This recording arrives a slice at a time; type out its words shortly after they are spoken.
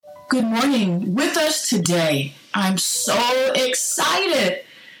Good morning. With us today, I'm so excited.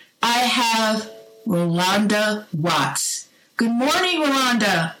 I have Rolonda Watts. Good morning,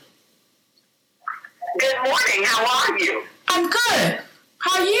 Rolonda. Good morning. How are you? I'm good.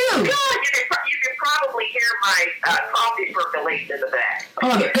 How are you? Good. You can probably hear my coffee percolating in the back.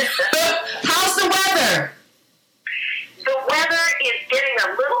 Oh, how's the weather? The weather is getting a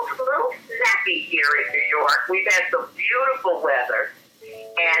little snappy here in New York. We've had some beautiful weather.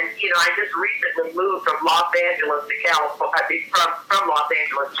 And, I just recently moved from Los Angeles to California, from Los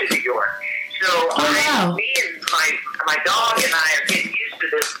Angeles to New York. So me and my dog and I are getting used to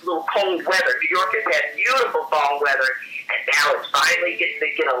this little cold weather. New York has had beautiful fall weather, and now it's finally getting to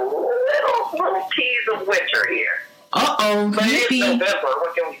get a little tease of winter here. Uh-oh. But it is November.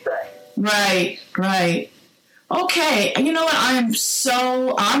 What can we say? Right. Okay. You know what? I am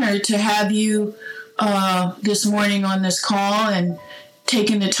so honored to have you this morning on this call and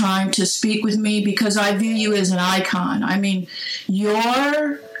taking the time to speak with me, because I view you as an icon. I mean,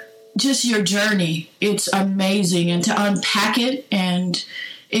 your journey, it's amazing, and to unpack it, and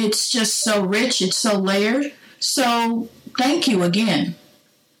it's just so rich, it's so layered. So thank you again.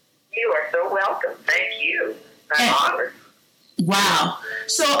 You are so welcome. Thank you. I'm honored. Wow.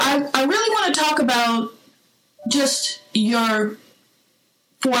 So I really want to talk about just your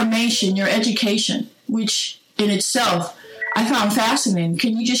formation, your education, which in itself I found fascinating.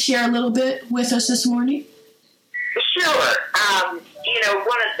 Can you just share a little bit with us this morning? Sure.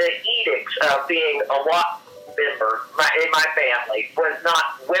 One of the edicts of being a Watts member in my family was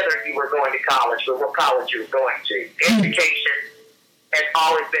not whether you were going to college, but what college you were going to. Education has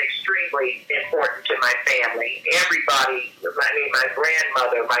always been extremely important to my family. Everybody, my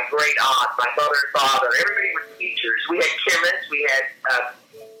grandmother, my great aunt, my mother and father, everybody was teachers. We had chemists.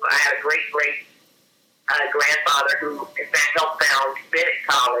 I had a great grandfather who, in fact, helped found Bennett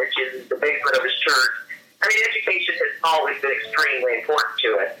College in the basement of his church. Education has always been extremely important to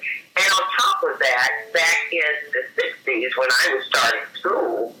us. And on top of that, back in the 60s when I was starting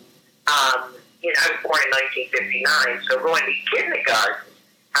school, I was born in 1959, so going to kindergarten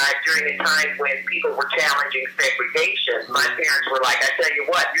during the time when people were challenging segregation, my parents were like, I tell you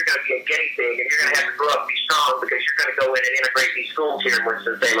what, you're going to be a guinea pig, and you're going to have to grow up and be strong because you're going to go in and integrate these schools here in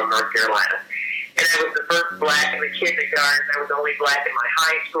Winston-Salem, North Carolina. And I was the first black in the kindergarten. I was the only black in my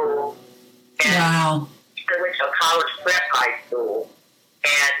high school. And wow. I went to a college prep high school.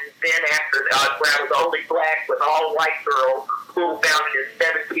 And then after when I was the only black with all white girls, school founded in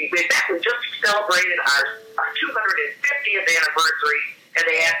 17. We just celebrated our 250th anniversary, and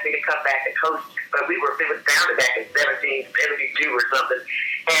they asked me to come back and host. But it was founded back in 1772 or something.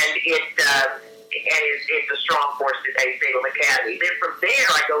 And it's a strong force today, Salem Academy. Then from there,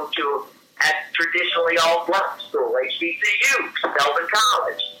 I go to a traditionally all-black school, HBCU, Spelman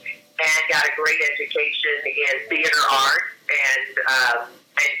College, and got a great education in theater art and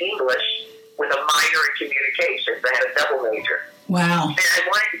English with a minor in communications. I had a double major. Wow. And I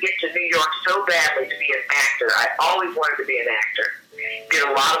wanted to get to New York so badly to be an actor. I always wanted to be an actor. Did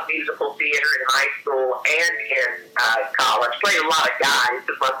a lot of musical theater in high school and in college. Played a lot of guys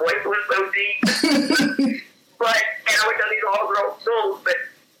because my voice was so deep. And I went to these all-girls schools, but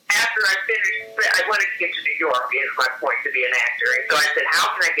after I finished, I wanted to get to New York, is my point, to be an actor. And so I said,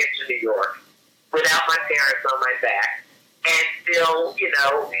 how can I get to New York without my parents on my back and still, get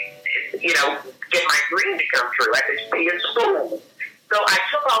my dream to come true? I could be in school. So I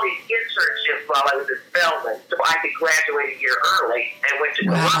took all these internships while I was at Spelman so I could graduate a year early and went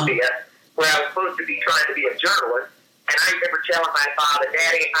to Columbia, where I was supposed to be trying to be a journalist. And I remember telling my father,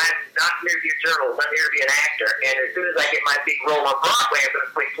 Daddy, I'm not here to be a journalist. I'm here to be an actor. And as soon as I get my big role on Broadway, I'm going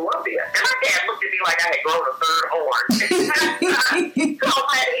to quit Columbia. And my dad looked at me like I had grown a third horn. So he said,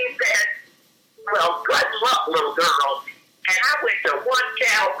 well, good luck, little girl. And I went to one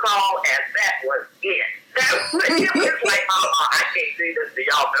cattle call, and that was it. It was like, I can't do this.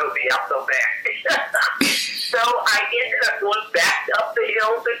 Y'all know me. I'm so bad. So I ended up going back up the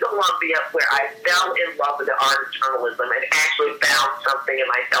hill to Columbia, where I fell in love with the art of journalism and actually found something in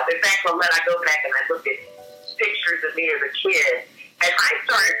myself. In fact, Colette, I go back and I look at pictures of me as a kid, and I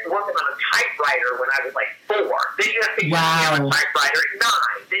started working on a typewriter when I was like 4. Then you have pictures of me on a typewriter at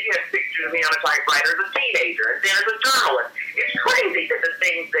 9. Then you have pictures of me on a typewriter as a teenager, and then as a journalist. It's crazy that the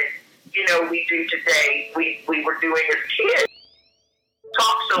things that we do today, we were doing as kids.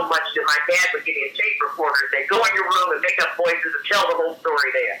 Talk so much that my dad would give me a tape recorder and say, go in your room and make up voices and tell the whole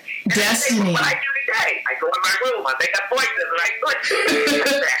story there. And Destiny. That's what I do today. I go in my room, I make up voices, and I put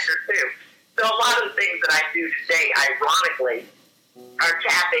actors too. So a lot of the things that I do today, ironically, are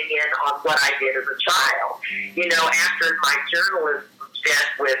tapping in on what I did as a child. After my journalism stint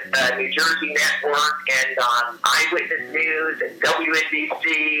with New Jersey Network and Eyewitness News and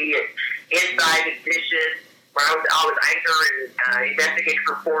WNBC and Inside Edition, where I was anchor and investigative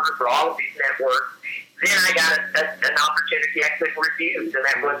reporter for all of these networks. Then I got an opportunity I couldn't refuse, and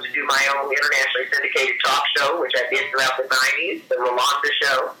that was to do my own internationally syndicated talk show, which I did throughout the 90s, the Rolonda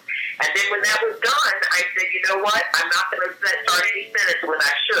Show. And then when that was done, I said, you know what? I'm not going to start any sentence when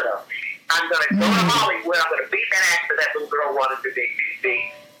I should have. I'm going to go to Hollywood. I'm going to beat that actor that little girl wanted to be.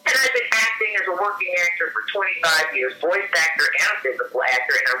 And I've been acting as a working actor for 25 years, voice actor and a physical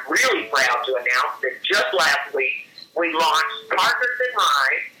actor, and I'm really proud to announce that just last week we launched Partners in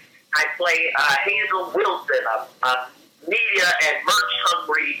Rhyme. I play Hazel Wilson, a media and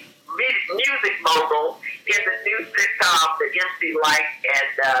merch-hungry music mogul in the new sitcom that MC Light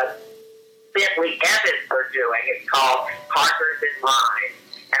and Bentley Evans are doing. It's called Partners in Rhyme.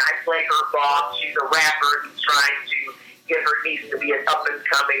 And I play her boss. She's a rapper who's trying to get her niece to be an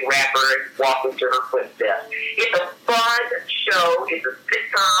up-and-coming rapper and walk into her footsteps. It's a fun show. It's a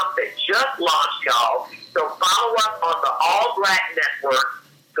sitcom that just launched, y'all. So follow us on the All Black Network.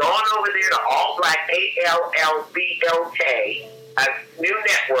 Go on over there to All Black, ALLBLK, a new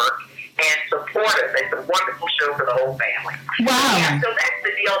network, and support us. It's a wonderful show for the whole family. Wow. Yeah, so that's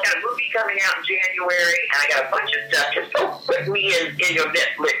the deal. I got a movie coming out in January, and I got a bunch of stuff. Just go put me in your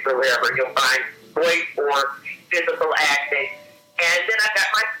Netflix or wherever. You'll find voice or physical acting. And then I've got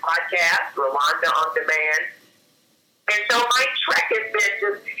my podcast, Rolonda On Demand. And so my trek has been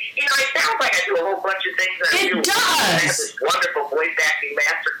just, it sounds like I do a whole bunch of things. It does. I have this wonderful voice acting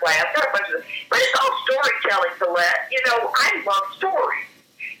masterclass. Got a bunch of, but it's all storytelling, Colette. I love stories.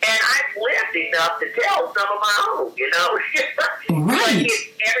 And I've lived enough to tell some of my own, Right. But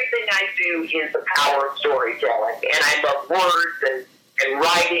everything I do is the power of storytelling. And I love words and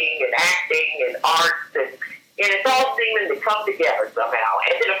writing and acting and arts and it's all seeming to come together somehow.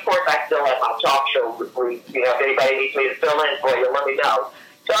 And then, of course, I still have my talk show this week. If anybody needs me to fill in for you, let me know.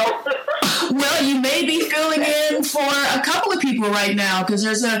 So, well, you may be filling in for a couple of people right now because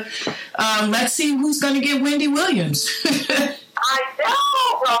there's let's see who's going to get Wendy Williams. I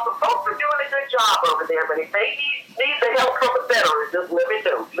know. Well, the folks are doing a good job over there, but if they need the help from the veterans, just let me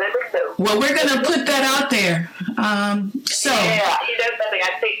know. Well, we're going to put that out there. Yeah, something.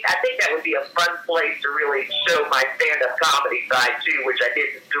 I think that would be a fun place to really show my stand-up comedy side too, which I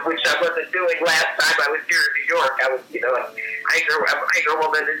wasn't doing last time I was here in New York. I was, an anchor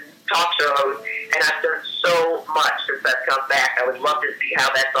woman and talk shows, and I've done so much since I've come back. I would love to see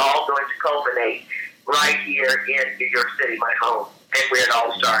how that's all going to culminate right here in New York City, my home, and where it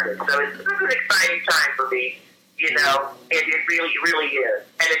all started. So it's an exciting time for me. It really is.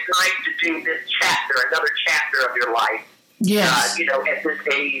 And it's nice to do this chapter, another chapter of your life. Yes. At this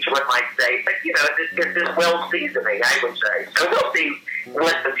age, one might say. But, it's this well-seasoning, I would say. So we'll see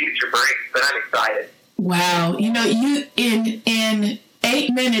what the future brings, but I'm excited. Wow. You in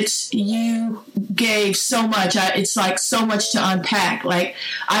 8 minutes, you gave so much. It's like so much to unpack. Like,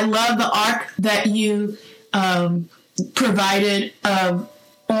 I love the arc that you provided on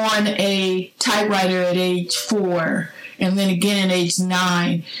a typewriter at age 4 and then again at age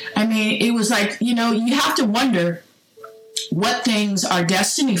 9. I mean, it was like, you have to wonder what things are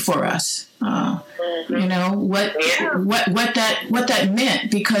destiny for us. What that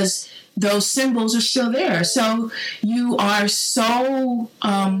meant, because those symbols are still there. So you are so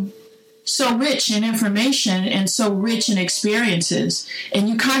rich in information and so rich in experiences, and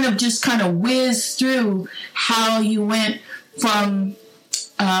you kind of whiz through how you went from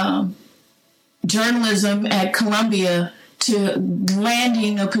journalism at Columbia to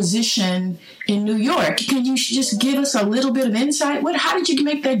landing a position in New York. Can you just give us a little bit of insight? How did you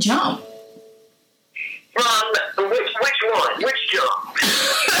make that jump? From which one? Which jump?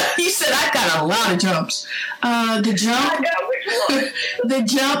 You said I've got a lot of jumps. The jump. Which one? The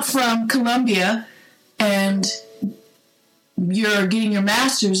jump from Columbia, and you're getting your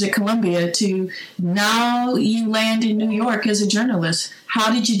master's at Columbia, to now you land in New York as a journalist.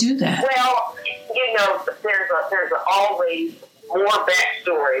 How did you do that? Well, there's always more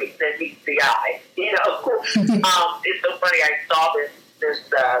backstory than meets the eye. It's so funny. I saw this.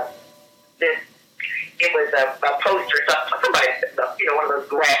 It was a poster. Somebody, one of those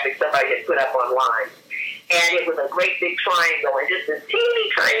graphics somebody had put up online, and it was a great big triangle, and just this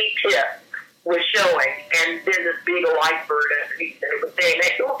teeny tiny tip was showing, and then this big old iceberg underneath, and it was saying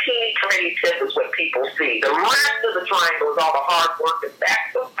that little teeny tiny tip is what people see. The rest of the triangle is all the hard work and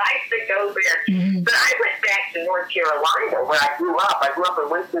sacrifice that goes in. Mm-hmm. But I went back to North Carolina, where I grew up. I grew up in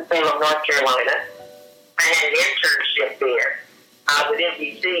Winston-Salem, North Carolina. I had an internship there with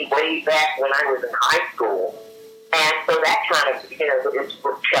NBC way back when I was in high school. And so that kind of, it's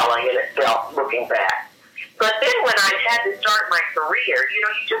telling in itself, looking back. But then when I had to start my career, you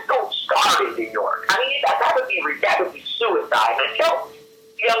just don't start in New York. I mean, that would be suicide. And I tell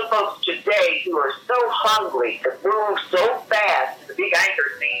young folks today who are so hungry to move so fast to the big anchor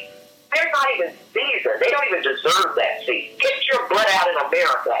scene, they're not even seasoned. They don't even deserve that seat. Get your butt out in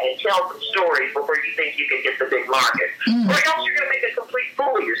America and tell some stories before you think you can get the big market. Or else you're going to make a complete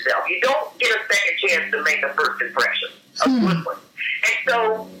fool of yourself. You don't get a second chance to make a first impression, a good one. And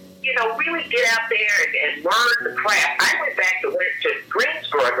so, really get out there and learn the craft. I went back to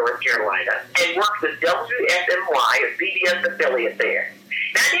Greensboro, North Carolina, and worked with WSMY, a CBS affiliate there.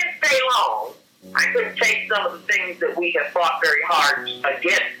 Now, I didn't stay long. I couldn't take some of the things that we have fought very hard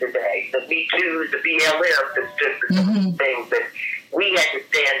against today, the Me Too's, the BLMs, it's just the things that we had to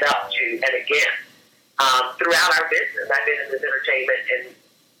stand up to and against. Throughout our business, I've been in this entertainment and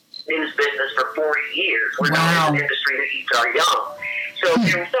news business for 40 years. We're not in an industry that eats our young. So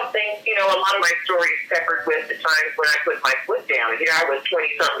there was something, a lot of my stories peppered with the times when I put my foot down. Here I was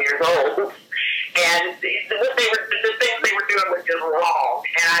 20-something years old, and the things they were doing was just wrong,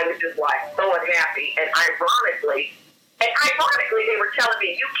 and I was just like so unhappy. And ironically, they were telling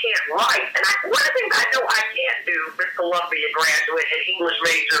me you can't write. And one of the things I know I can't do, for Columbia graduate and English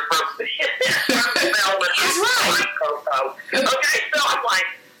major from Belmont. Okay, so I'm like,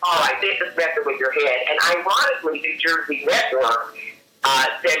 all right, this is messing with your head. And ironically, New Jersey Network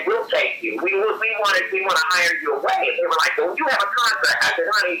said, we'll take you. We want to hire you away. And they were like, well, you have a contract. I said,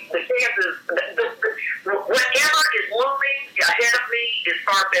 honey, the chances, whatever is looming ahead of me is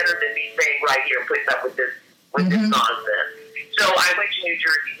far better than me staying right here and putting up with this nonsense. So I went to New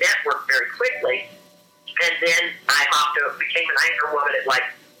Jersey Network very quickly, and then I became an anchor woman at like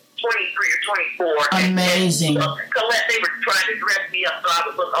 23 or 24. Amazing. And Colette, they were trying to dress me up so I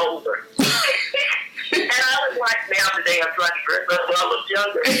would look older. And I was like, now today I'm trying to dress up so I look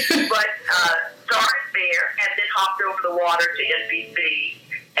younger. But started there and then hopped over the water to NBC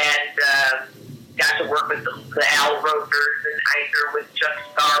and got to work with the Al Rokers and anchor with Chuck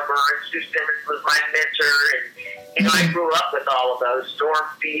Starber, and Sue Simmons was my mentor. And, I grew up with all of those, Storm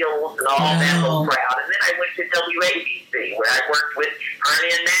Fields and all that little crowd. And then I went to WABC where I worked with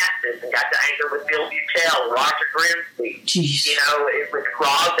Ernie and Masters and got to anchor with Bill Buttell, Roger Grimsby, with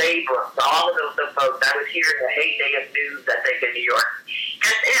Ross Abrams, all of those folks. I was here in the heyday of news, I think, in New York.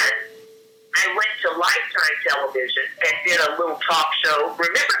 And then I went to Lifetime Television and did a little talk show.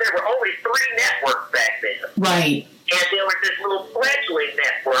 Remember, there were only 3 networks back then. Right. And there was this little fledgling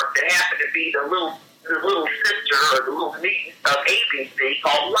network that happened to be the little sister or the little niece of ABC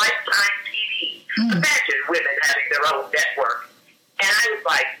called Lifetime TV. Imagine women having their own network. And I was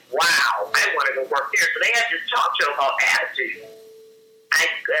like, wow, I want to go work there. So they had this talk show called Attitude.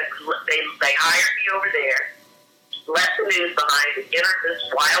 They hired me over there, left the news behind, and entered this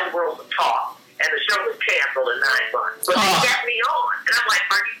wild world of talk. And the show was canceled in 9 months. But they kept me on. And I'm like,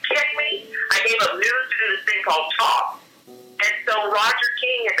 are you kidding me? I gave up news to do this thing called Talk. And so Roger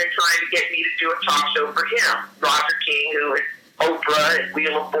King had been trying to get me to do a talk show for him. Roger King, who is Oprah and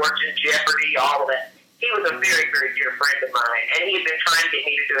Wheel of Fortune, Jeopardy, all of that. He was a very, very dear friend of mine, and he had been trying to get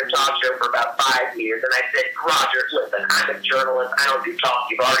me to do a talk show for about 5 years. And I said, Roger, listen, I'm a journalist. I don't do talk.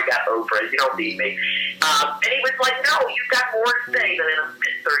 You've already got Oprah. You don't need me. And he was like, no, you've got more to say than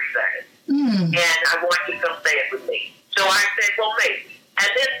in 30 seconds. And I want you to come say it with me. So I said, well, maybe. And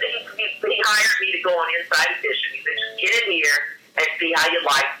then he hired me to go on Inside Edition. He said, just get in here and see how you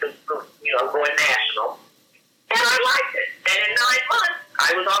like going national. And I liked it. And in 9 months, I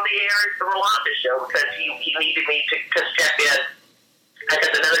was on the air at the Rolonda Show because he needed me to step in.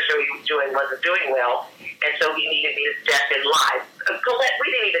 Because another show he was doing wasn't doing well. And so he needed me to step in live. Colette, we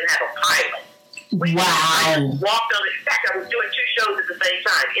didn't even have a pilot. I just walked on it. In fact, I was doing 2 shows at the same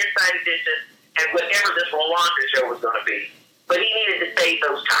time, Inside Edition and whatever this Rolonda Show was going to be. But he needed to save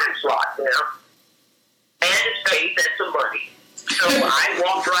those time slots, and his faith and some money. So I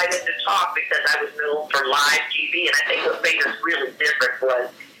walked right into talk because I was known for live TV, and I think what made us really different was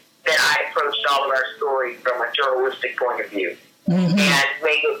that I approached all of our stories from a journalistic point of view and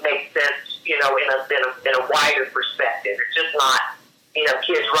made it make sense, in a wider perspective. It's just not,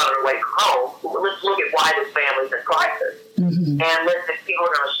 kids running away from home. Let's look at why this family's in crisis. And if people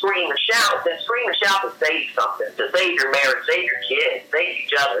are going to scream and shout, then scream and shout to save something, to save your marriage, save your kids, save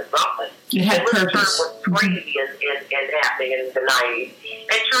each other, something. You had purpose. What's crazy and happening in the 90s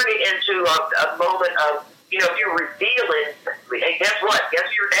and turn it into a moment of, if you're revealing, hey, guess what? Guess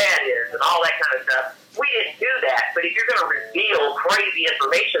who your dad is and all that kind of stuff. We didn't do that, but if you're going to reveal crazy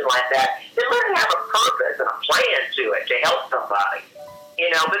information like that, then let it have a purpose and a plan to it to help somebody.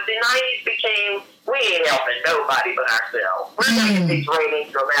 But the 90s became, we ain't helping nobody but ourselves. We're going to get these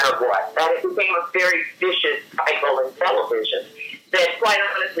ratings no matter what. And it became a very vicious cycle in television that, quite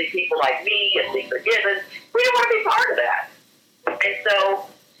honestly, people like me and Lisa Gibbons, we didn't want to be part of that. And so,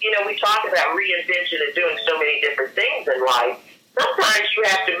 we talk about reinvention and doing so many different things in life. Sometimes you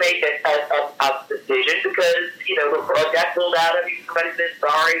have to make a decision because, the rug got pulled out of you. Somebody said,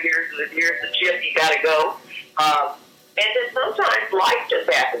 sorry, here's the chip, you got to go. And then sometimes life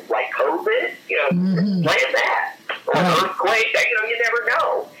just happens, like COVID, plan that. Or an earthquake, you never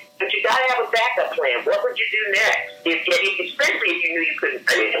know. But you got to have a backup plan. What would you do next? Especially if you knew you couldn't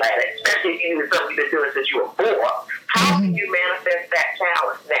finish at it, especially if you knew something you've been doing since you were 4. How can you manifest that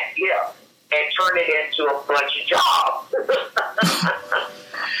talent, that gift, and turn it into a bunch of jobs?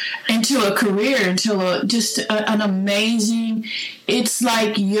 Into a career, into just an amazing, it's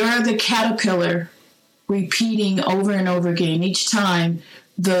like you're the caterpillar repeating over and over again. Each time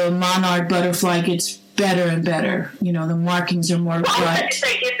the monarch butterfly gets better and better. The markings are more bright. Is the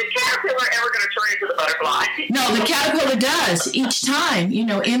caterpillar ever going to turn into the butterfly? No, the caterpillar does each time,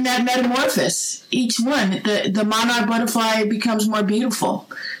 in that metamorphosis. Each one, the monarch butterfly becomes more beautiful.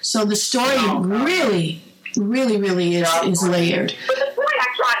 So the story really, really, really is layered. But the point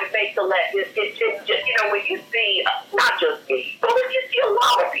I'm trying to make, Colette, is just, when you see, not just me, but when you see a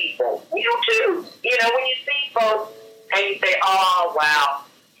lot of people, you too, when you see folks and you say, oh, wow,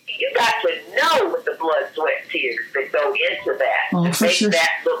 you got to know with the blood, sweat, tears that go into that to make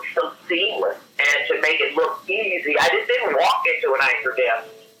that look so seamless and to make it look easy. I just didn't walk into an anchor desk.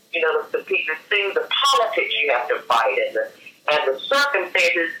 The things, the politics you have to fight and the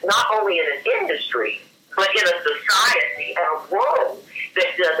circumstances, not only in an industry, but in a society and a world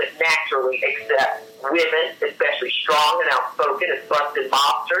that doesn't naturally accept women, especially strong and outspoken and busted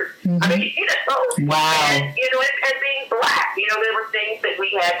mobsters. I mean, wow. And being black, there were things that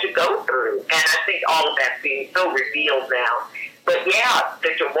we had to go through. And I think all of that's being so revealed now. But yeah,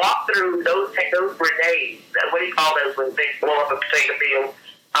 to walk through those grenades, what do you call those when things blow up a potato field?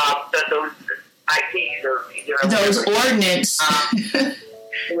 Those IPs or those ordnance.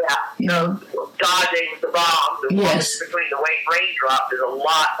 Dodging the bombs and between the raindrops is a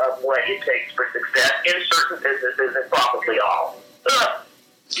lot of what it takes for success in certain businesses and probably all.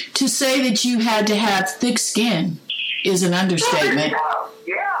 To say that you had to have thick skin is an understatement.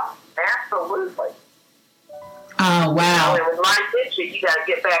 Yeah, absolutely. Oh, wow. And with my picture, you got to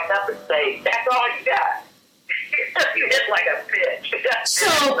get back up and say, that's all you got. You hit like a pitch. So,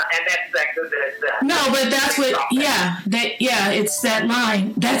 and that's that good that it's done. No, but that's what, it's that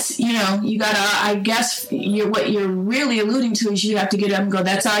line. That's, you gotta, I guess what you're really alluding to is you have to get up and go,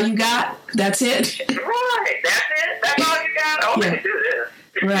 that's all you got? That's it? Right, that's it? That's all you got? Oh, I can do this.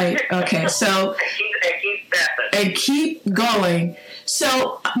 Right, okay, so. and keep going.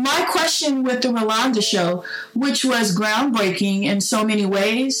 So my question with the Rolonda Show, which was groundbreaking in so many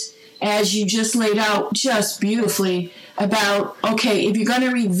ways, as you just laid out just beautifully about, okay, if you're going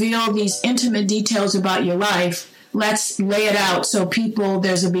to reveal these intimate details about your life, let's lay it out so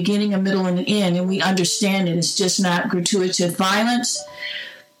there's a beginning, a middle, and an end, and we understand it. It's just not gratuitous violence.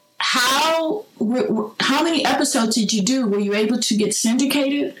 How many episodes did you do? Were you able to get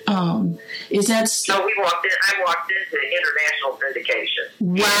syndicated? Is that... No, I walked into international syndication.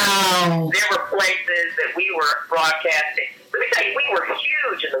 Wow. There were places that we were broadcasting. Let me tell you, we were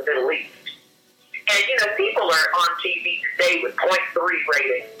huge in the Middle East. And, people are on TV today with 0.3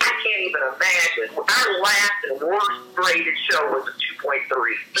 rating. I can't even imagine. Our last and worst rated show was a 2.3.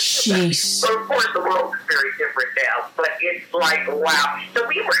 Jeez. So, of course, the world is very different now. But it's like, wow. So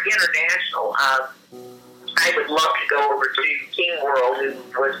we were international. I would love to go over to King World,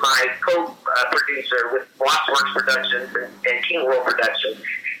 who was my co-producer with Wattsworks Productions and King World Productions.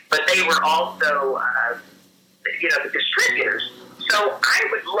 But they were also, the distributors. So I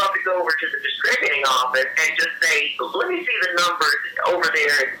would love to go over to the distributing office and just say, let me see the numbers over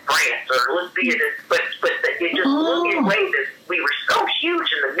there in France, or let's see it. But it just looked in ways that we were so huge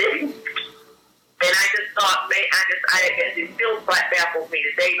in the Middle East. And I just thought, it still baffles me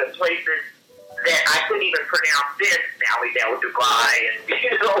today, the places that I couldn't even pronounce this. Now we know Dubai and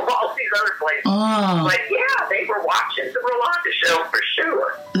all these other places. Oh. But yeah, they were watching the Rolonda Show for sure.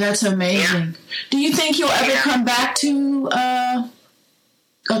 That's amazing. Yeah. Do you think you'll ever come back to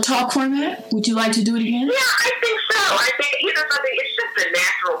a talk format? Would you like to do it again? Yeah, I think so. I think something. It's just a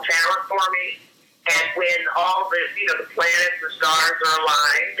natural talent for me. And when all the the planets and stars are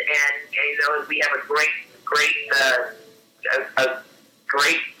aligned, and we have a great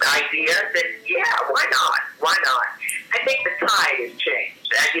idea, then yeah, why not? Why not? I think the tide has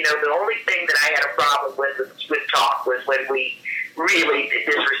changed. And the only thing that I had a problem with talk was when we really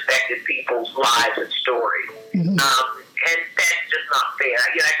disrespected people's lives and stories. And that's just not fair.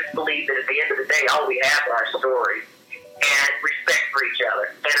 I just believe that at the end of the day, all we have are stories and respect for each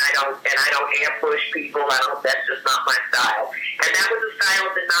other. And I don't ambush people. That's just not my style. And that was the style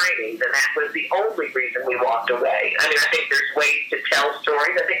of the 90s, and that was the only reason we walked away. I mean, I think there's ways to tell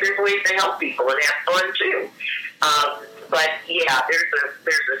stories. I think there's ways to help people and have fun too. But yeah, there's a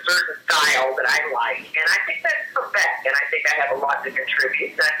certain style that I like, and I think that's come back, and I think I have a lot to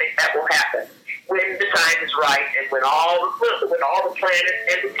contribute, and I think that will happen when the time is right, and when all the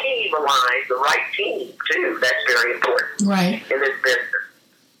planets and the team align, the right team too. That's very important, right, in this business.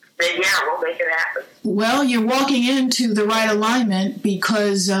 Then yeah, we'll make it happen. Well, you're walking into the right alignment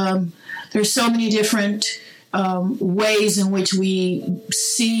because there's so many different ways in which we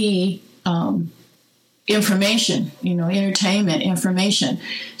see information, entertainment information.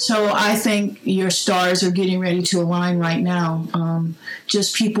 So I think your stars are getting ready to align right now.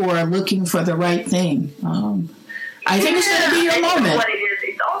 Just people are looking for the right thing. I think it's going to be your moment. What it is,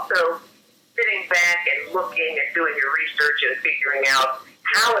 it's also sitting back and looking and doing your research and figuring out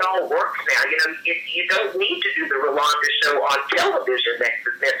how it all works now. You don't need to do the Rolonda Show on television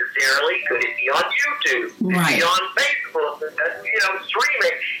necessarily. Could it be on YouTube? Right. Could it be on Facebook?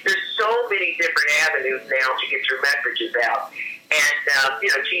 Streaming. There's so many different avenues now to get your messages out. And,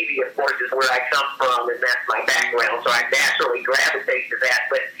 TV, of course, is where I come from, and that's my background, so I naturally gravitate to that.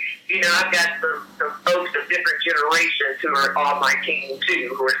 But, I've got some folks of different generations who are on my team,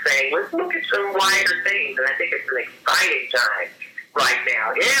 too, who are saying, let's look at some wider things, and I think it's an exciting time right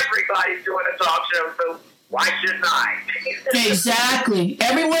now. Everybody's doing a talk show, so why shouldn't I? Exactly.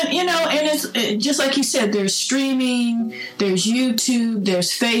 Everyone, and it's just like you said, there's streaming, there's YouTube,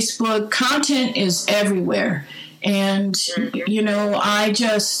 there's Facebook. Content is everywhere. And,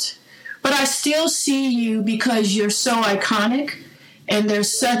 but I still see you because you're so iconic, and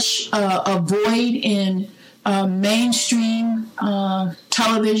there's such a void in mainstream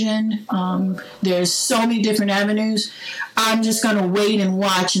television. There's so many different avenues. I'm just going to wait and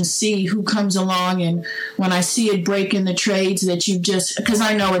watch and see who comes along, and when I see it break in the trades that you because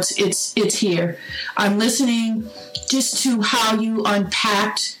I know it's here. I'm listening just to how you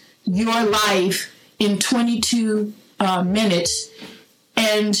unpacked your life in 22 minutes,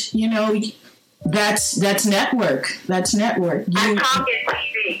 and that's network. That's network. I'm talking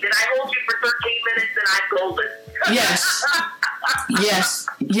TV. Did I hold you for 13 minutes and I'm golden?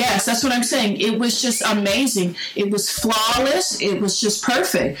 Yes, that's what I'm saying. It was just amazing. It was flawless. It was just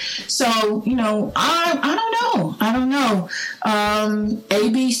perfect. So, I don't know.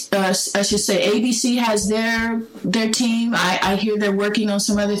 ABC has their team. I hear they're working on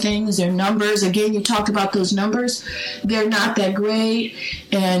some other things. Their numbers, again, you talked about those numbers. They're not that great.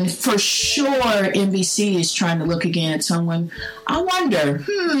 And for sure, NBC is trying to look again at someone. I wonder,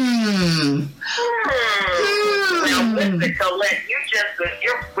 Well, listen, Colette,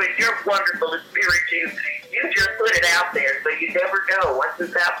 with your wonderful spirit, you just put it out there, so you never know. Once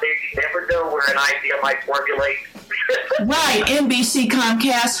it's out there, you never know where an idea might formulate. Right, NBC,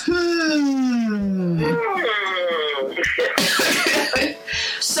 Comcast.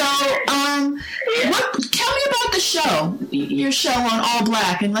 So, tell me about the show, your show on All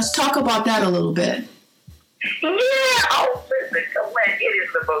Black, and let's talk about that a little bit. Yeah, listen, Colette, it is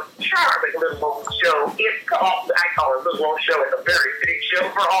the most charming little old show. I call it Little Old Show. It's a very big show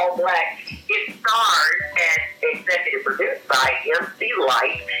for All Black. It stars and executive produced by MC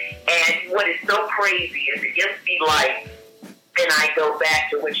Light. And what is so crazy is that MC Light and I go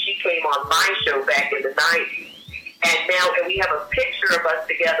back to when she came on my show back in the 90s. And we have a picture of us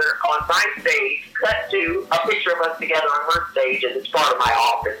together on my stage, cut to a picture of us together on her stage, and it's part of my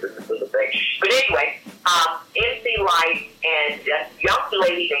office and this sort of thing. But anyway, MC Light and a young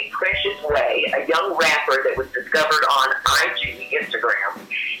lady named Precious Way, a young rapper that was discovered on IG, Instagram,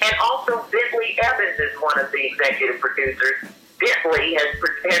 and also Bentley Evans is one of the executive producers. Bentley has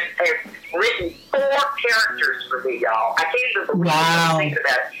written 4 characters for me, y'all. I can't even believe it. Think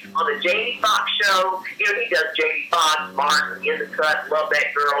about it. On the Jamie Foxx show, he does Jamie Foxx, Martin, In the Cut, Love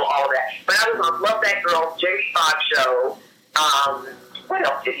That Girl, all that. But I was on Love That Girl, Jamie Foxx show. What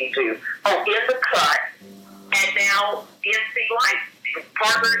else did he do? Oh, In the Cut, and now MC Light,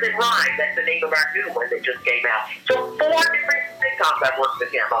 Partners in Rhyme. That's the name of our new one that just came out. So 4 different sitcoms I've worked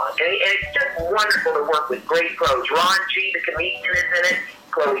with him on. And it's just wonderful to work with great pros. Ron G, the comedian, is in it.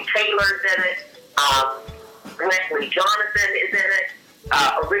 Chloe Taylor's in it. Leslie Jonathan is in it.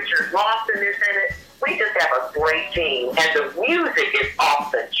 Richard Lawson is in it. We just have a great team. And the music is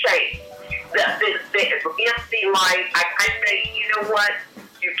off the chain. The MC Light, I say, you know what?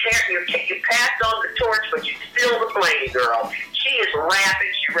 You passed on the torch, but you're still the flame girl. She just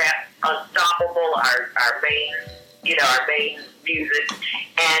rapping. She raps Unstoppable, our main music.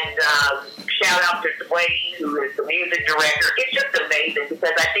 And shout out to Dwayne, who is the music director. It's just amazing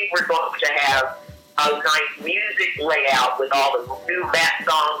because I think we're going to have a nice music layout with all the new rap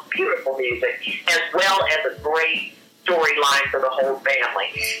songs, beautiful music, as well as a great storyline for the whole family.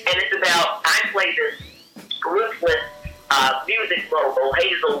 And it's about, I play this ruthless music mogul,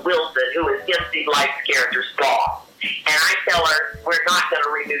 Hazel Wilson, who is MC Light's character's boss. And I tell her, we're not going to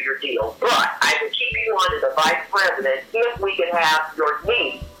renew your deal, but I will keep you on as a vice president if we can have your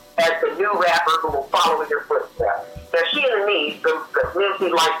niece as the new rapper who will follow in your footsteps. Now, she and the niece, the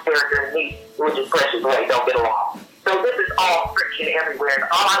MC Light's character and niece, which is Precious Way, don't get along. So this is all friction everywhere, and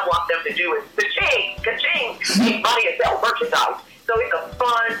all I want them to do is ka-ching, make money and sell merchandise. So it's a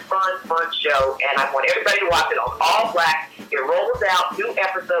fun show, and I want everybody to watch it on All Black. It rolls out new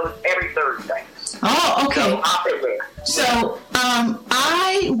episodes every Thursday. Oh, okay. So I'll be there. So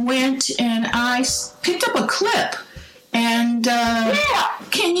I went and I picked up a clip, and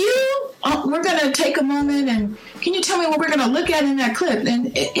can you? We're going to take a moment, and can you tell me what we're going to look at in that clip?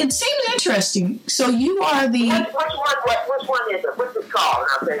 And it seems interesting. So you are the... Which one is it? What's it called? And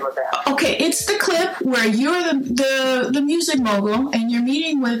I'll tell you what that is. Okay, it's the clip where you're the music mogul, and you're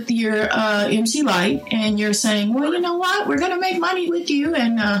meeting with your MC Light, and you're saying, well, you know what? We're going to make money with you,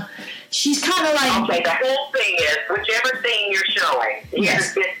 and she's kind of like... Okay, the whole thing is, whichever scene you're showing,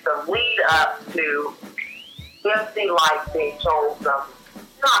 yes, it's the lead up to MC Light being told something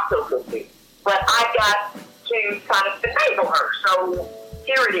not so good news. But I got to kind of finagle her. So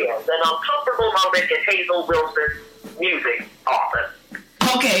here it is, an uncomfortable moment in Hazel Wilson's music office.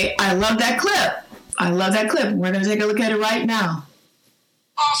 Okay, I love that clip. We're going to take a look at it right now.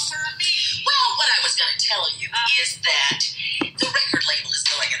 Offer me. Well, what I was going to tell you is that the record label is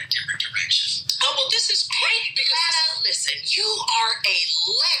going in a different direction. Oh, well, this is great because... Lana, listen, you are a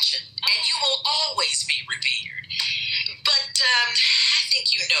legend, and you will always be revered. But I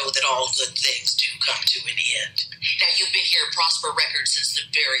think you know that all good things do come to an end. Now, you've been here at Prosper Records since the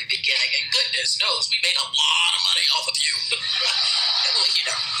very beginning, and goodness knows we made a lot of money off of you. Well, you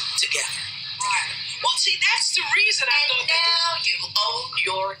know, together. Right. Well, see, that's the reason I thought that... And now you own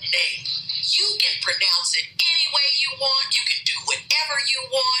your name. You can pronounce it any way you want. You can do whatever you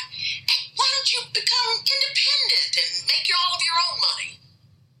want. And why don't you become independent and make all of your own money?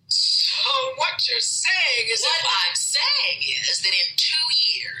 So what you're saying is... What I'm saying is that in 2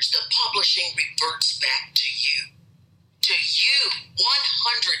 years, the publishing reverts back to you. To you, 100%.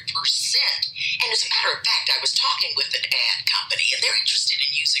 And as a matter of fact, I was talking with an ad company, and they're interested in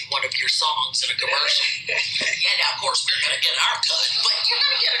using one of your songs in a commercial. Yeah, now, of course, we're going to get our cut, but you're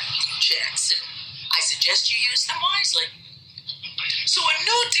going to get a few checks, and I suggest you use them wisely. So a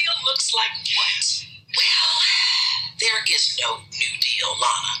new deal looks like what? Well, there is no new deal,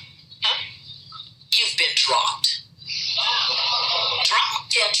 Lana. Huh? You've been dropped.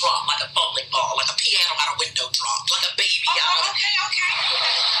 Dropped? Yeah, dropped like a bowling ball, like a piano out a window dropped, like a baby out of... Okay.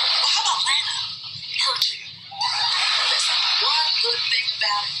 Well, how about Lana? Her too. Listen, one good thing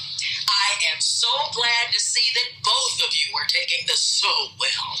about it, I am so glad to see that both of you are taking this so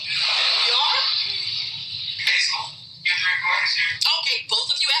well. You are? Okay,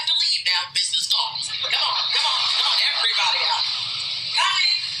 both of you have to leave now. Business calls. Come on, everybody out.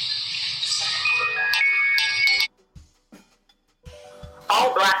 Coming.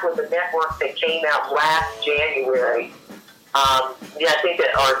 All Black was a network that came out last January. I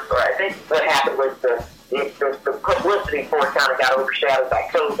think what happened was the publicity for it kind of got overshadowed by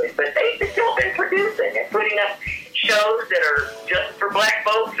COVID, but they've still been producing and putting up shows that are just for black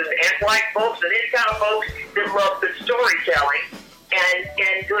folks and white folks and any kind of folks that love good storytelling and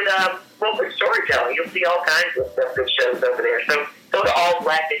good good storytelling. You'll see all kinds of good shows over there. So go to All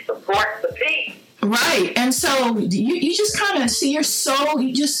Black and support the piece. Right. And so you just kind of see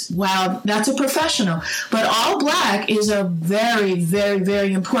wow, that's a professional. But All Black is a very, very,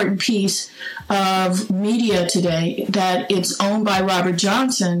 very important piece of media today that it's owned by Robert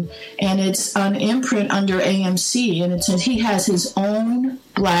Johnson, and it's an imprint under AMC, and he has his own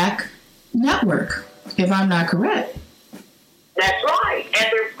black network, if I'm not correct. That's right.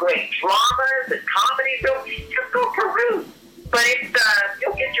 And there's great dramas and comedies. So just go peruse. But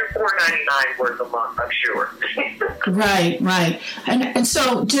you'll get your $4.99 worth a month, I'm sure. Right. And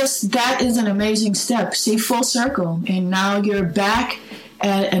so just that is an amazing step. See, full circle. And now you're back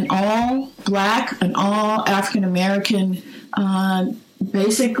at an all-black, an all-African-American,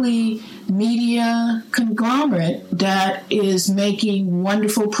 basically media conglomerate that is making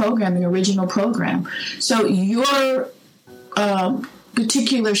wonderful programming, original program. So your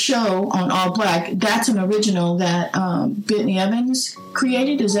particular show on All Black, that's an original that Brittany Evans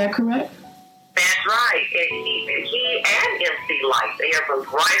created. Is that correct? That's right. And he and MC Light, they are both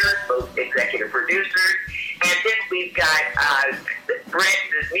writers, both executive producers. And then we've got Brent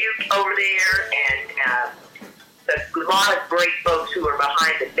Mute over there, and a lot of great folks who are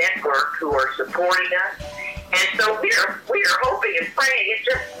behind the network who are supporting us. And so we are hoping and praying and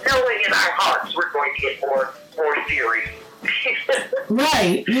just knowing in our hearts we're going to get more series.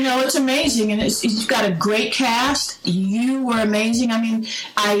 Right. You know, it's amazing. And it's got a great cast. You were amazing. I mean,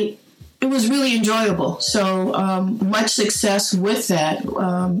 it was really enjoyable. So much success with that.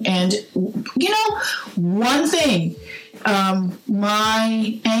 And, you know, one thing,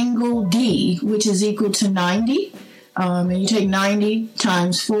 my angle D, which is equal to 90, and you take 90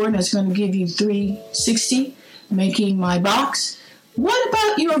 times 4, and that's going to give you 360, making my box. What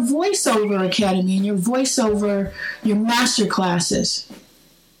about your voiceover academy and your voiceover, your master classes?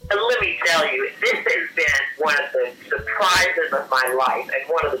 Let me tell you, this has been one of the surprises of my life and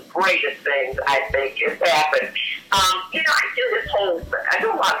one of the greatest things I think has happened. You know, I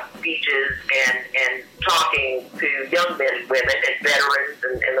do a lot of speeches and talking to young men and women and veterans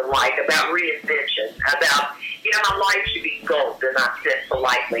and the like about reinvention, about, you know, how life should be gulped and not said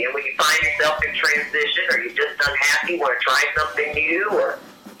politely. And when you find yourself in transition, or you're just unhappy, want to try something new, or,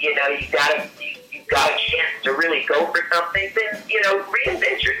 you know, you've got a chance to really go for something, then, you know,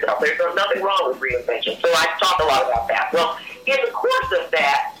 reinvent yourself. There's nothing wrong with reinvention. So I talk a lot about that. Well, in the course of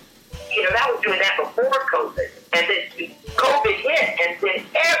that, you know, that was doing that before COVID. And then COVID hit, and then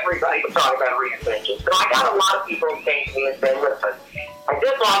everybody was talking about reinvention. So I got a lot of people who came to me and said, listen, I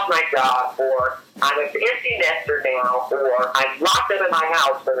just lost my job, or I'm an empty nester now, or I'm locked up in my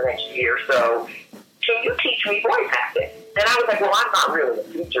house for the next year, so can you teach me voice acting? And I was like, well, I'm not really a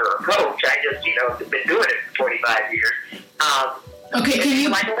teacher or coach. I just, you know, have been doing it for 25 years. Okay,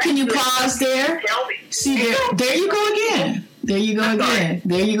 can you pause there? Tell me. See, there you go again. There you go again.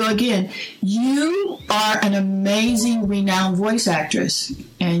 There you go again. You are an amazing, renowned voice actress,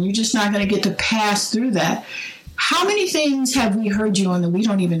 and you're just not going to get to pass through that. How many things have we heard you on that we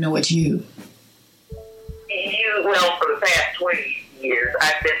don't even know it's you? Well, for the past 20 years,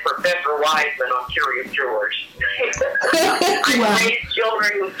 I've been Professor Wiseman on Curious George. I raised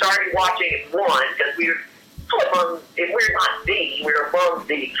children who started watching at 1, because we're among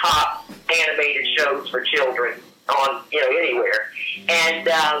the top animated shows for children on, you know, anywhere. And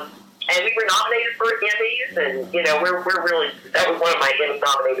we were nominated for Emmys, and, you know, we're really, that was one of my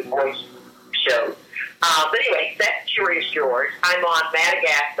Emmy-nominated voice shows. But anyway, that's Curious George. I'm on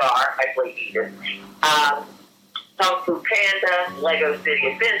Madagascar. I play Edith. Kung Fu Panda, Lego City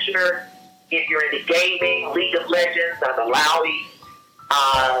Adventure. If you're into gaming, League of Legends, I'm a Lowy.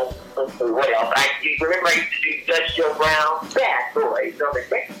 Let's see, what else? Remember I used to do Judge Joe Brown? Bad Boys on the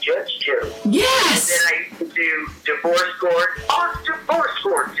next Judge Joe. Yes! And then I used to do Divorce Court on Divorce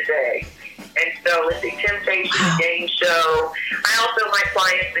Court today. And so it's a Temptation game show. My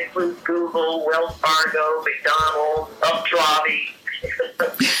clients include Google, Wells Fargo, McDonald's, Uptravi.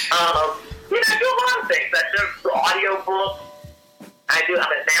 You know, I do a lot of things. I do audio books. I'm an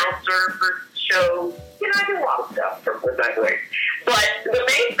announcer for shows. You know, I do a lot of stuff with my voice. But the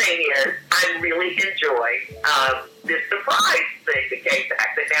main thing is, I really enjoy this surprise thing that came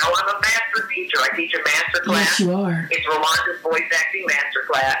back. That now I'm a master teacher. I teach a master class. Yes, you are. It's Rolonda's voice acting master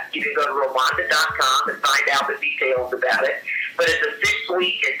class. You can go to Rolonda.com and find out the details about it. But it's a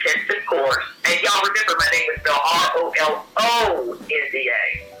 6-week intensive course. And y'all remember my name is spelled Rolonda. Rolonda.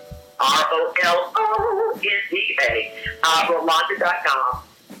 Rolonda.com.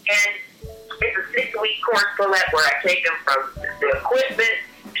 And it's a 6-week course, Colette, where I take them from the equipment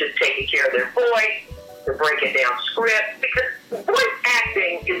to taking care of their voice, to breaking down script, because voice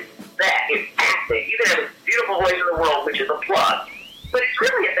acting is that. It's acting. You can have the beautiful voice in the world, which is a plus, but it's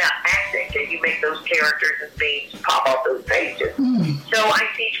really about acting. Can you make those characters and scenes pop off those pages? So I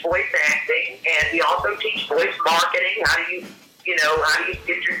teach voice acting, and we also teach voice marketing. How do you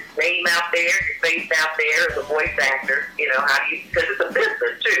get your name out there, your face out there as a voice actor? You know, because it's a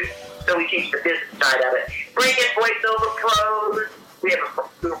business too. So we teach the business side of it. Bring in voiceover pros. We're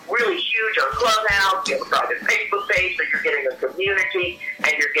really huge on Clubhouse. We have a private Facebook page, so you're getting a community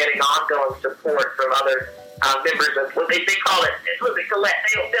and you're getting ongoing support from other members of what they call it. Look at Colette.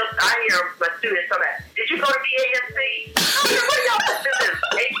 I hear my students talking about, did you go to BAMC? What do y'all think this is?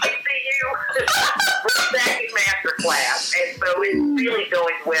 HBCU? Voice acting master class. And so it's really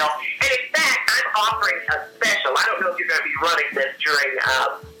going well. And in fact, I'm offering a special. I don't know if you're going to be running this during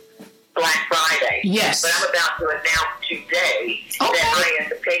Black Friday. Yes. But I'm about to announce today that I am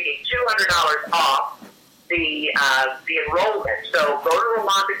taking $200 off the enrollment. So go to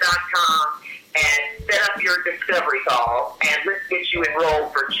Rolonda.com and set up your discovery call, and let's get you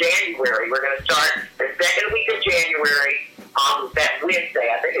enrolled for January. We're going to start the second week of January on that Wednesday.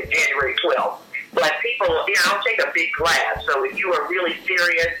 I think it's January 12th. But people, I don't take a big class. So if you are really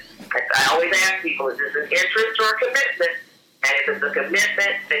serious, I always ask people, is this an interest or a commitment? And if it's a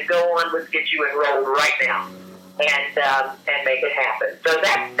commitment, then go on, let's get you enrolled right now and make it happen. So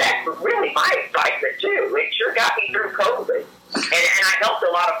that's really my excitement, too. It sure got me through COVID. And I helped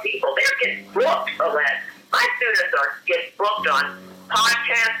a lot of people. They're getting booked, Colette. My students are getting booked on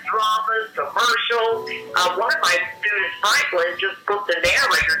podcast dramas, commercials. One of my students, Franklin, just booked a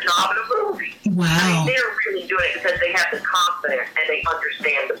narrator job in a movie. Wow. I mean, they're really doing it because they have the confidence and they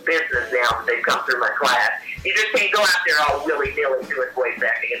understand the business now that they've come through my class. You just can't go out there all willy-nilly doing voice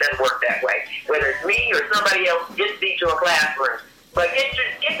acting. It doesn't work that way. Whether it's me or somebody else, just be to a classroom. But get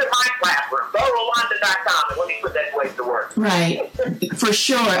to my classroom. Go to Rolonda.com and let me put that voice to work. Right. For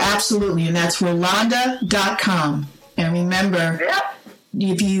sure. Absolutely. And that's Rolonda.com. And remember,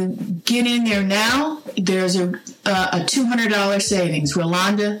 if you get in there now, there's a $200 savings.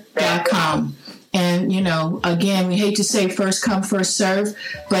 Rolonda.com. And, again, we hate to say first come, first serve,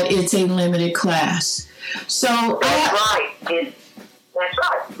 but it's a limited class. So that's right. That's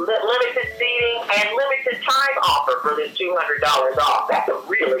right. Limited seating and limited time offer for this $200 off. That's a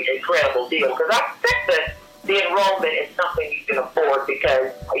really incredible deal because I think that the enrollment is something you can afford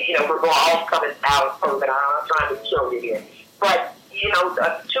because, we're all coming out of COVID. I'm not trying to kill you here. But, $200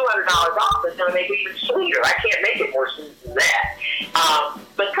 off is going to make it even sweeter. I can't make it more sweet than that.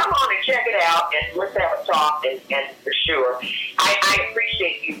 But come on and check it out and let's have a talk and for sure. I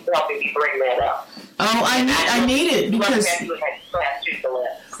appreciate you helping me bring that up. Oh, I need it because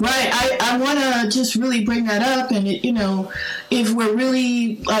right. I want to just really bring that up, and if we're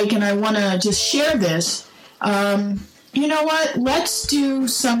really and I want to just share this. You know what? Let's do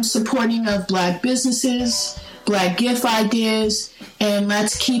some supporting of Black businesses, Black gift ideas, and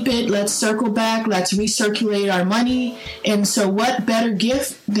let's keep it. Let's circle back. Let's recirculate our money. And so, what better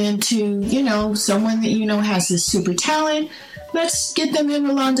gift than to someone that has this super talent? Let's get them in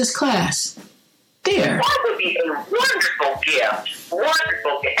Rolonda's class. There. That would be a wonderful gift.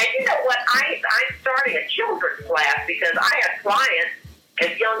 Wonderful gift. And you know what? I'm starting a children's class because I have clients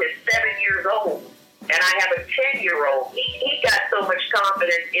as young as 7 years old. And I have a 10-year-old. He got so much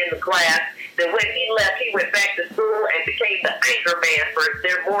confidence in the class that when he left, he went back to school and became the anchor man for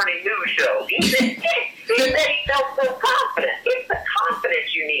their morning news show. He said he felt so confident. It's the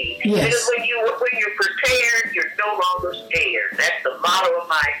confidence you need. Yes. Because when you're prepared, you're no longer scared. That's the motto of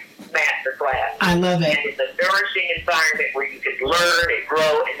my master class. I love it. And it's a nourishing environment where you can learn and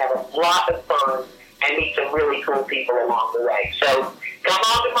grow and have a lot of fun and meet some really cool people along the way. So come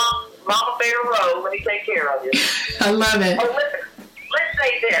on to Mama Bear Road. Let me take care of you. I love it. Oh, listen. Let's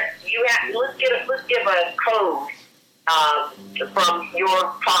say this. Let's give a code from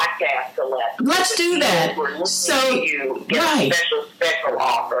your podcast, Colette. Let's do that. So you get a special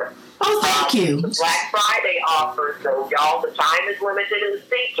offer. Oh, thank you. The Black Friday offer. So y'all, the time is limited and the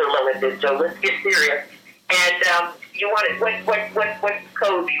seats are limited. So let's get serious. And you want it? What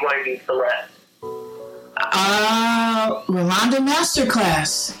code do you want to use, Colette? Rolonda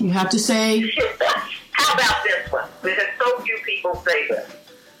Masterclass. You have to say. How about this one? Because so few people say this.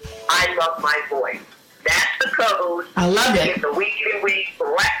 I love my voice. That's the code. I love it. It's the weekend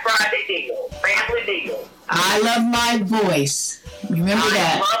Black Friday deal, family deal. I love my voice. Remember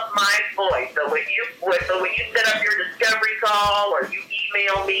that. I love my voice. So when you set up your discovery call or you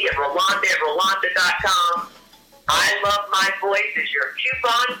email me at Rolonda@Rolonda.com, I love my voice is your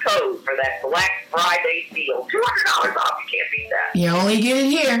coupon code for that Black Friday deal. $200 off. You can't beat that. You only get it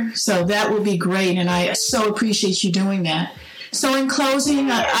here. So that will be great. And I so appreciate you doing that. So in closing,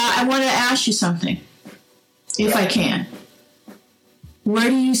 I want to ask you something, if I can. Where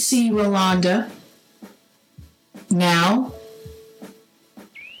do you see Rolonda now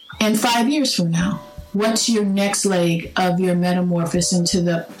and 5 years from now? What's your next leg of your metamorphosis into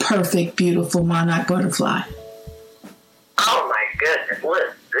the perfect, beautiful monarch butterfly? Oh my goodness,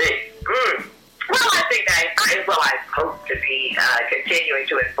 let's see. Well, I think I hope to be continuing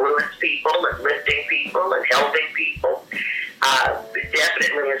to influence people and lifting people and helping people.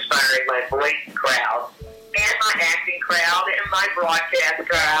 Definitely inspiring my voice crowd and my acting crowd and my broadcast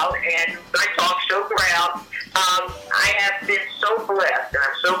crowd and my talk show crowd. I have been so blessed and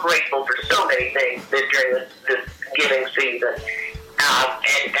I'm so grateful for so many things during this giving season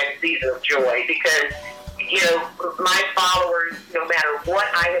and season of joy because my followers, no matter what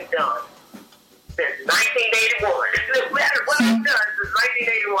I have done since 1981, no matter what I've done since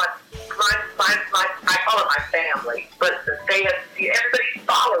 1981, I call it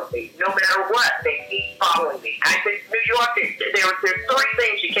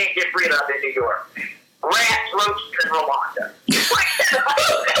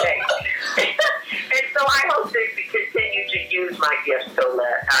my gift,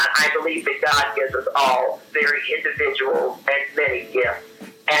 Colette. I believe that God gives us all very individual and many gifts.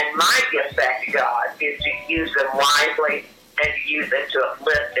 And my gift back to God is to use them wisely and to use them to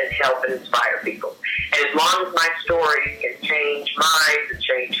uplift and help and inspire people. And as long as my story can change minds and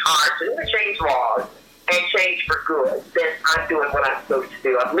change hearts and even change laws and change for good, then I'm doing what I'm supposed to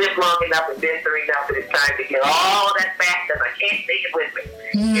do. I've lived long enough and been through enough that it's time to get all of that back because I can't take it with me.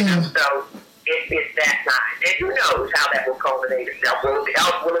 You know, so it's that time. And who knows how that will culminate itself. Will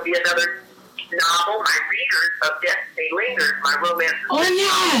it be another novel? My readers of Destiny Lingers, my romance. Oh,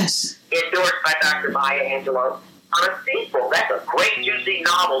 yes. Endorsed by Dr. Maya Angelou. On a sequel. That's a great, juicy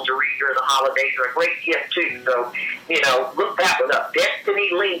novel to read during the holidays, or a great gift, too. So, look that one up. Destiny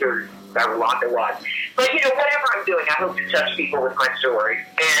Lingers by Rolonda Watts. But, whatever I'm doing, I hope to touch people with my story. And,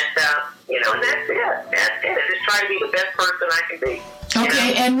 and that's it. That's it. I just try to be the best person I can be.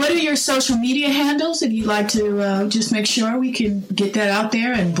 Okay, and what are your social media handles, if you'd like to just make sure we can get that out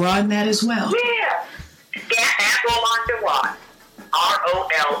there and broaden that as well? Yeah. At Rolonda Watts.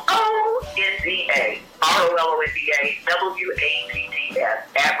 ROLONDA. ROLONDA. WATTS.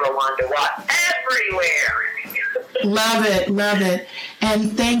 At Rolonda Watts. Everywhere. Love it, love it.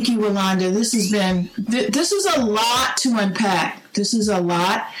 And thank you, Rolonda. This is a lot to unpack. This is a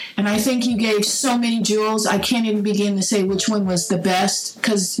lot. And I think you gave so many jewels. I can't even begin to say which one was the best,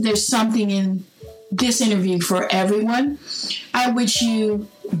 because there's something in this interview for everyone. I wish you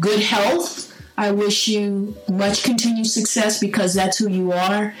good health. I wish you much continued success, because that's who you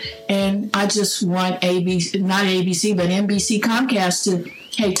are. And I just want not ABC, but NBC Comcast to,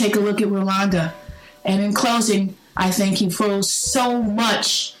 hey, take a look at Rolonda. And in closing, I thank you for so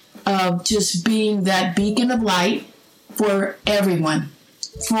much of just being that beacon of light for everyone.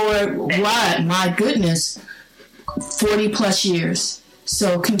 For what? My goodness, 40 plus years.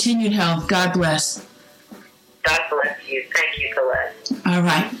 So continued health. God bless. God bless you. Thank you, Colette. All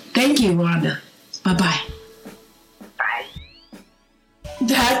right. Thank you, Rhonda. Bye-bye. Bye.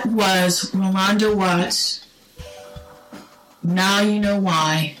 That was Rolonda Watts. Now you know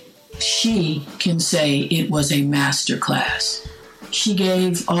why she can say it was a master class. She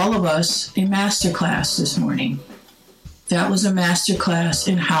gave all of us a master class this morning. That was a master class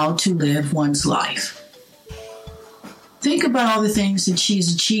in how to live one's life. Think about all the things that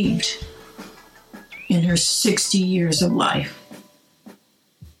she's achieved in her 60 years of life.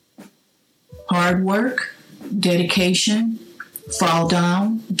 Hard work, dedication, fall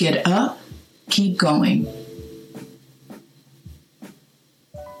down, get up, keep going.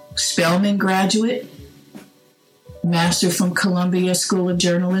 Spelman graduate, master from Columbia School of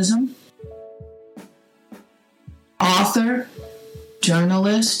Journalism, author,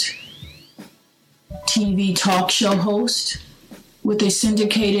 journalist, TV talk show host with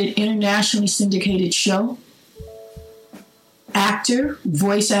a internationally syndicated show, actor,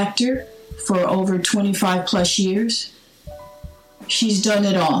 voice actor for over 25 plus years. She's done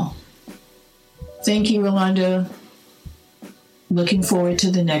it all. Thank you, Rolonda. Looking forward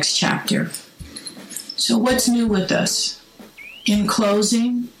to the next chapter. So what's new with us? In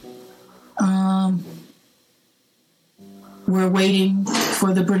closing, we're waiting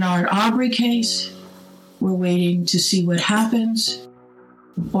for the Bernard Aubrey case. We're waiting to see what happens.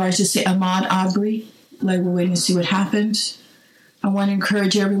 Or I should say Ahmaud Arbery. We're waiting to see what happens. I want to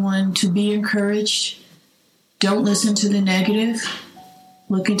encourage everyone to be encouraged. Don't listen to the negative.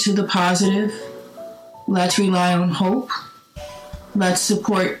 Look into the positive. Let's rely on hope. Let's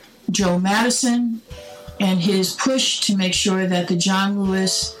support Joe Madison and his push to make sure that the John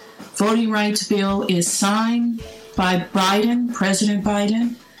Lewis voting rights bill is signed by Biden, President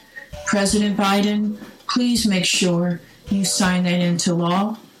Biden. President Biden, please make sure you sign that into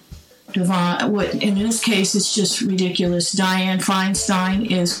law. In this case, it's just ridiculous. Dianne Feinstein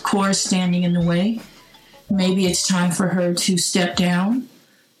is, of course, standing in the way. Maybe it's time for her to step down.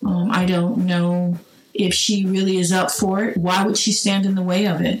 I don't know if she really is up for it. Why would she stand in the way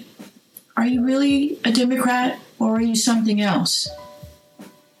of it? Are you really a Democrat, or are you something else?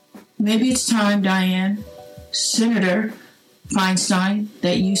 Maybe it's time, Dianne, Senator Feinstein,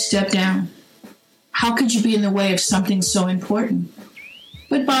 that you step down. How could you be in the way of something so important?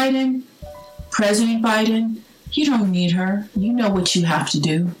 But Biden, President Biden, you don't need her. You know what you have to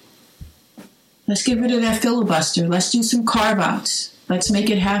do. Let's get rid of that filibuster. Let's do some carve-outs. Let's make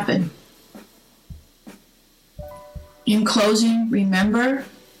it happen. In closing, remember,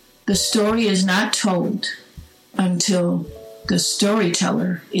 the story is not told until the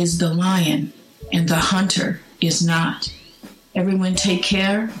storyteller is the lion and the hunter is not. Everyone take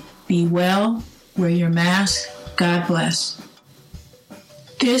care, be well, wear your mask. God bless.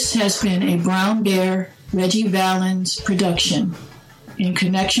 This has been a Brown Bear Reggie Valens production in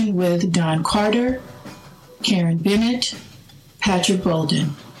connection with Don Carter, Karen Bennett, Patrick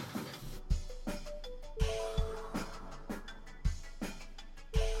Bolden.